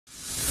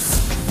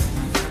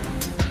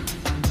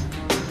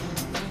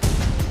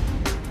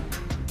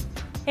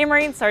Hey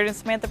Marines, Sergeant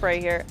Samantha Bray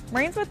here.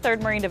 Marines with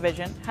 3rd Marine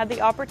Division had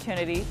the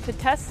opportunity to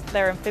test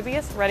their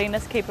amphibious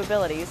readiness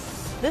capabilities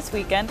this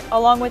weekend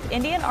along with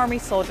Indian Army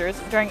soldiers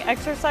during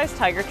Exercise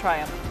Tiger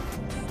Triumph.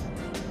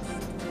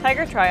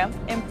 Tiger Triumph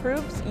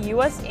improves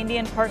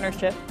U.S.-Indian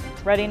partnership,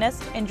 readiness,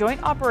 and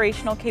joint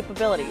operational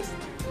capabilities.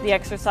 The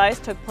exercise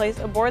took place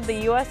aboard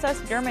the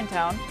USS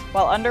Germantown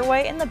while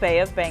underway in the Bay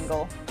of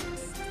Bengal.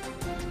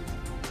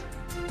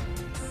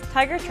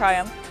 Tiger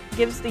Triumph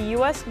gives the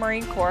U.S.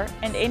 Marine Corps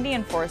and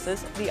Indian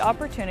forces the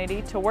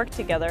opportunity to work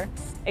together,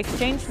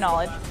 exchange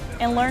knowledge,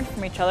 and learn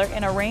from each other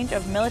in a range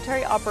of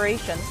military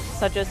operations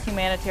such as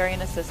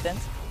humanitarian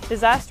assistance,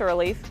 disaster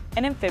relief,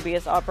 and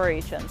amphibious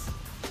operations.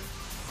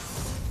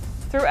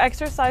 Through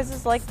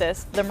exercises like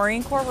this, the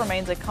Marine Corps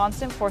remains a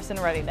constant force in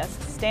readiness,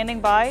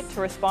 standing by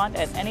to respond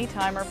at any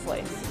time or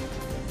place.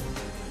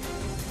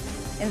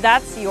 And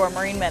that's your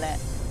Marine Minute.